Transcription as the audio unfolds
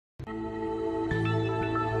Hi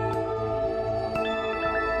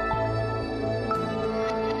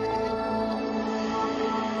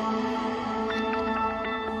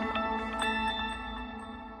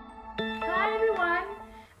everyone,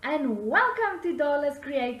 and welcome to Dala's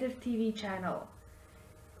Creative TV channel.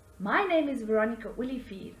 My name is Veronica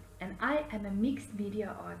Olivier and I am a mixed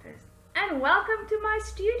media artist. And welcome to my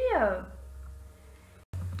studio.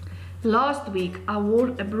 Last week I wore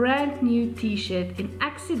a brand new t-shirt and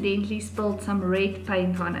accidentally spilled some red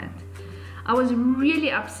paint on it. I was really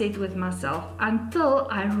upset with myself until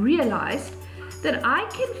I realized that I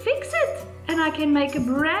can fix it and I can make a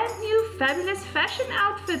brand new fabulous fashion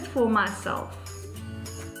outfit for myself.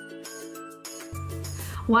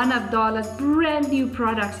 One of Dala's brand new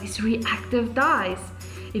products is Reactive dyes.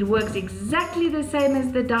 It works exactly the same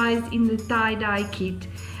as the dyes in the tie-dye kit,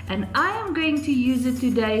 and I am going to use it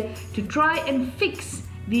today to try and fix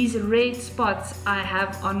these red spots I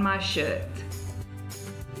have on my shirt.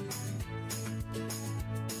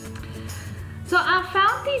 So I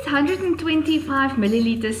found these 125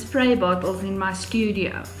 milliliter spray bottles in my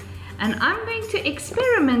studio, and I'm going to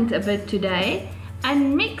experiment a bit today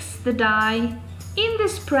and mix the dye in the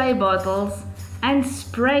spray bottles and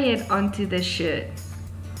spray it onto the shirt.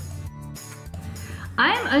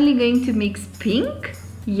 I am only going to mix pink,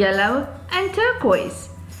 yellow and turquoise,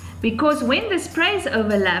 because when the sprays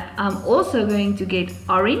overlap I'm also going to get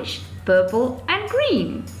orange, purple and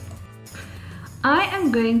green. I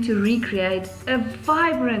am going to recreate a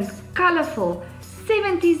vibrant, colorful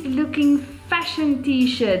 70s looking fashion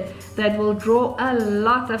t-shirt that will draw a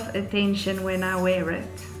lot of attention when I wear it.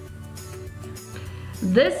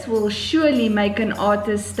 This will surely make an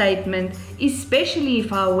artist statement, especially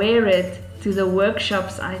if I wear it to the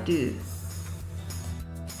workshops I do.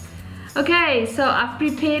 Okay, so I've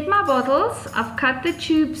prepared my bottles, I've cut the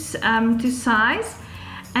tubes to size,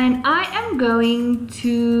 and I am going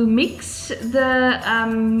to mix the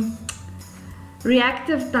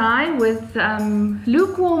reactive dye with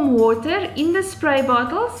lukewarm water in the spray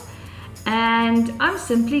bottles, and I'm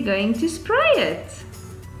simply going to spray it.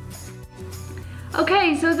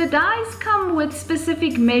 Okay, so the dyes come with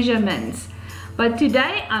specific measurements, but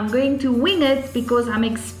today I'm going to wing it because I'm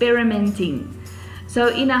experimenting. So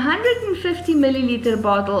in a 150 milliliter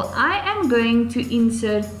bottle, I am going to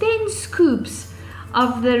insert 10 scoops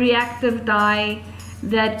of the reactive dye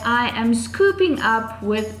that I am scooping up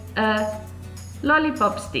with a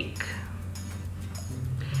lollipop stick.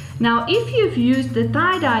 Now, if you've used the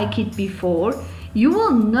tie-dye kit before, you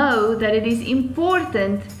will know that it is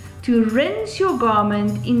important to rinse your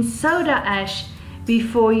garment in soda ash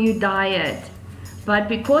before you dye it. But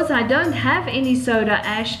because I don't have any soda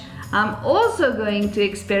ash, I'm also going to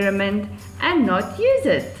experiment and not use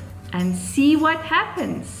it and see what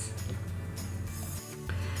happens.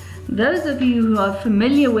 Those of you who are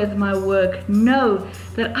familiar with my work know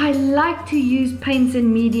that I like to use paints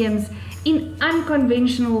and mediums in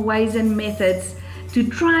unconventional ways and methods to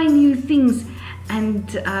try new things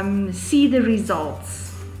and see the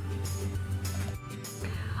results.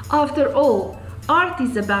 After all, art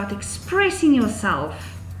is about expressing yourself.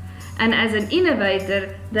 And as an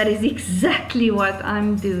innovator, that is exactly what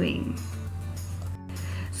I'm doing.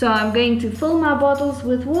 So I'm going to fill my bottles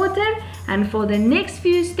with water, and for the next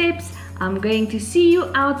few steps, I'm going to see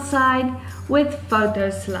you outside with photo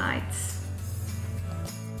slides.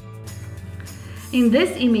 In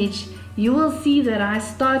this image, you will see that I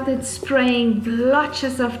started spraying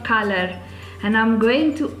blotches of color, and I'm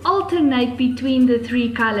going to alternate between the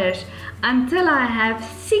three colors until I have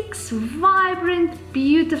 6 vibrant,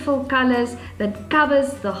 beautiful colors that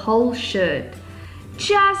covers the whole shirt.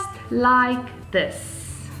 Just like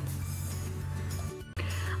this.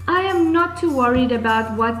 I am not too worried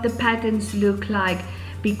about what the patterns look like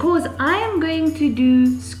because I am going to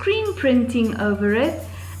do screen printing over it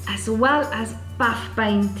as well as puff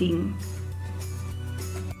painting.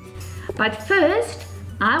 But first,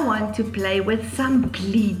 I want to play with some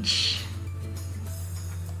bleach.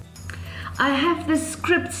 I have the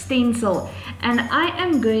script stencil and I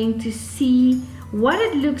am going to see what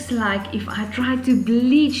it looks like if I try to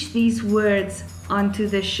bleach these words onto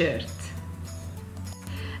the shirt.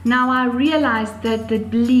 Now I realize that the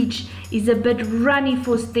bleach is a bit runny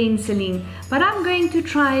for stenciling, but I'm going to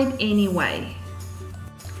try it anyway.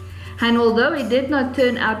 And although it did not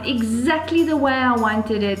turn out exactly the way I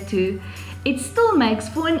wanted it to, it still makes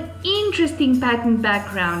for an interesting pattern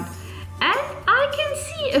background. And I can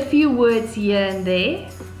see a few words here and there.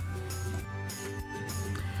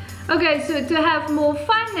 Okay, so to have more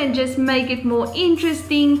fun and just make it more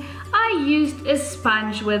interesting, I used a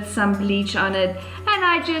sponge with some bleach on it and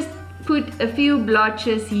I just put a few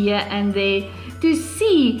blotches here and there to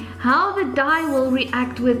see how the dye will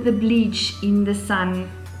react with the bleach in the sun.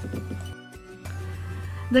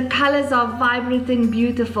 The colors are vibrant and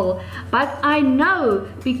beautiful, but I know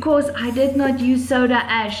because I did not use soda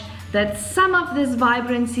ash that some of this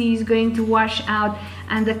vibrancy is going to wash out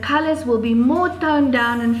and the colors will be more toned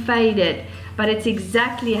down and faded, but it's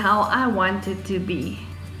exactly how I want it to be.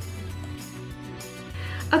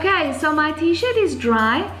 Okay, so my t-shirt is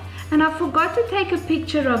dry and I forgot to take a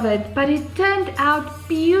picture of it, but it turned out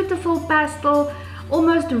beautiful pastel,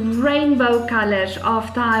 almost rainbow colors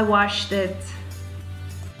after I washed it.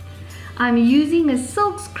 I'm using a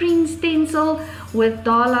silkscreen stencil with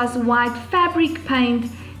Dala's white fabric paint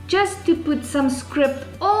just to put some script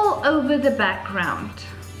all over the background.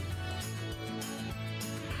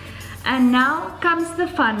 And now comes the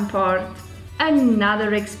fun part,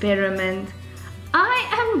 another experiment. I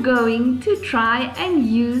am going to try and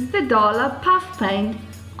use the Dala puff paint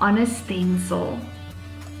on a stencil.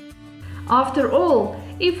 After all,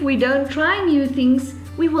 if we don't try new things,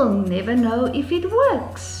 we will never know if it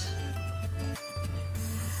works.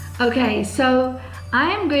 Okay, so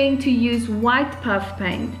I am going to use white puff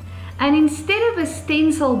paint, and instead of a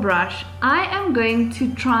stencil brush, I am going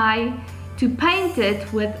to try to paint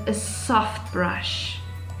it with a soft brush.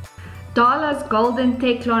 Dala's golden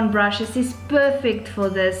Teflon brushes is perfect for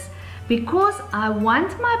this because I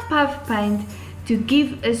want my puff paint to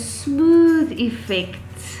give a smooth effect.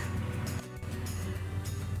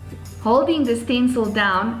 Holding the stencil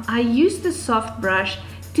down, I use the soft brush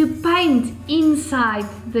to paint inside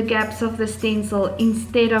the gaps of the stencil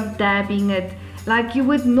instead of dabbing it like you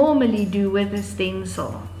would normally do with a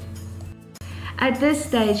stencil. At this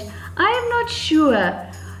stage, I am not sure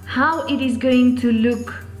how it is going to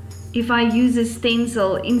look if I use a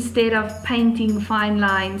stencil instead of painting fine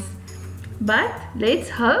lines, but let's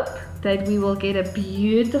hope that we will get a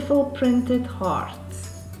beautiful printed heart.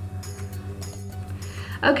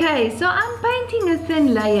 Okay, so I'm painting a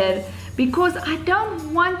thin layer because I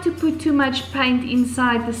don't want to put too much paint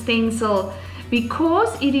inside the stencil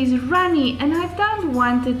because it is runny and I don't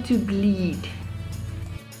want it to bleed.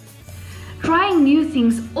 Trying new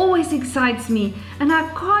things always excites me and I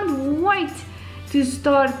can't wait to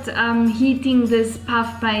start heating this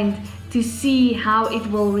puff paint to see how it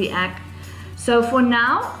will react. So for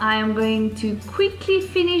now, I am going to quickly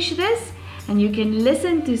finish this and you can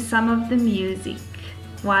listen to some of the music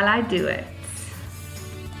while I do it.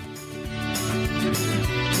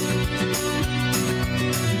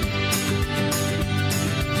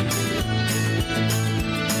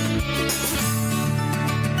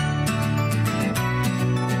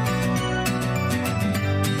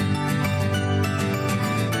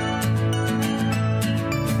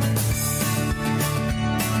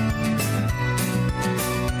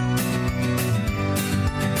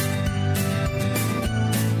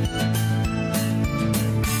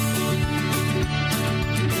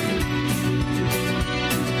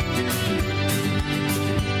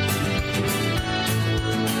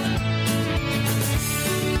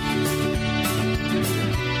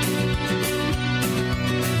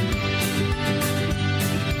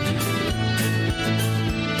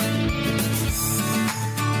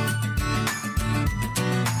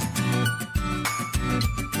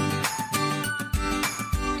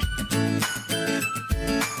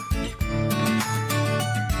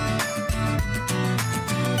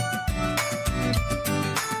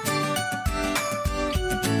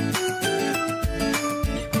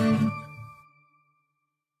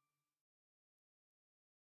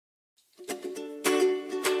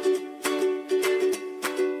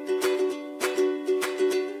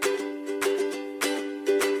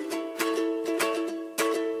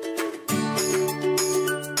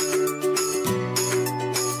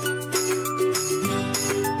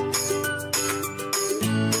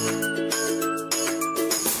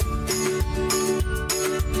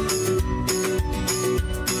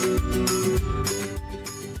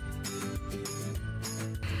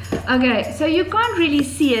 Okay, so you can't really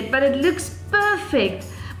see it, but it looks perfect.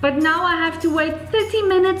 But now I have to wait 30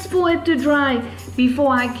 minutes for it to dry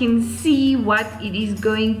before I can see what it is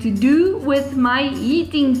going to do with my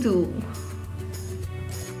heating tool.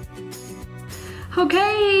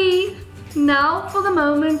 Okay, now for the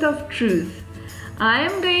moment of truth. I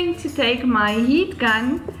am going to take my heat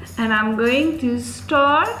gun and I'm going to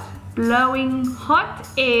start blowing hot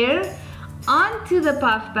air onto the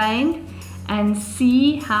puff paint and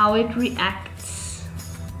see how it reacts.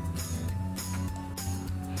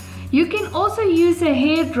 You can also use a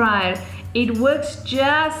hair dryer. It works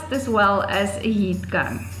just as well as a heat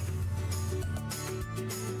gun.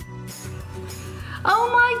 Oh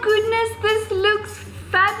my goodness! goodness, this looks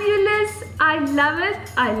fabulous. I love it.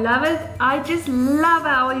 I love it. I just love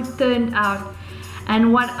how it turned out.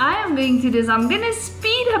 And what I am going to do is I'm going to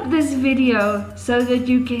speed up this video so that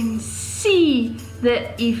you can see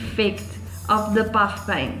the effect of the puff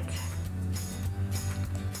paint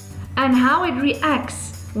and how it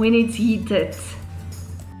reacts when it's heated.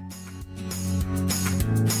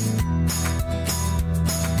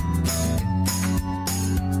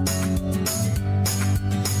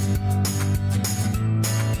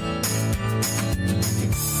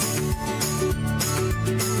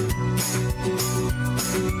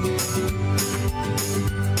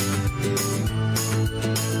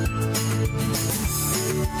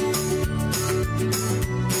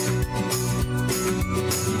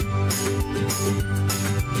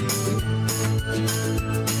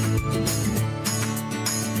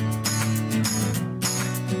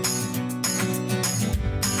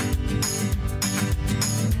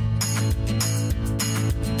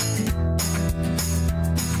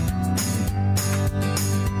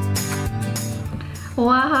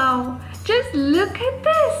 Wow, just look at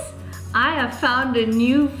this. I have found a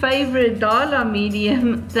new favorite dollar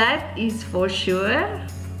medium, that is for sure.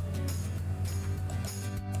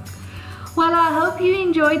 Well, I hope you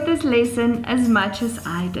enjoyed this lesson as much as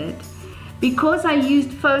I did. Because I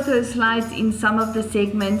used photo slides in some of the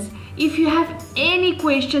segments, if you have any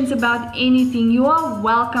questions about anything, you are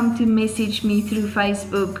welcome to message me through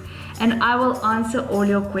Facebook and I will answer all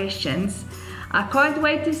your questions. I can't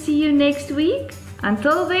wait to see you next week.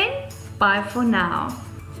 Until then, bye for now.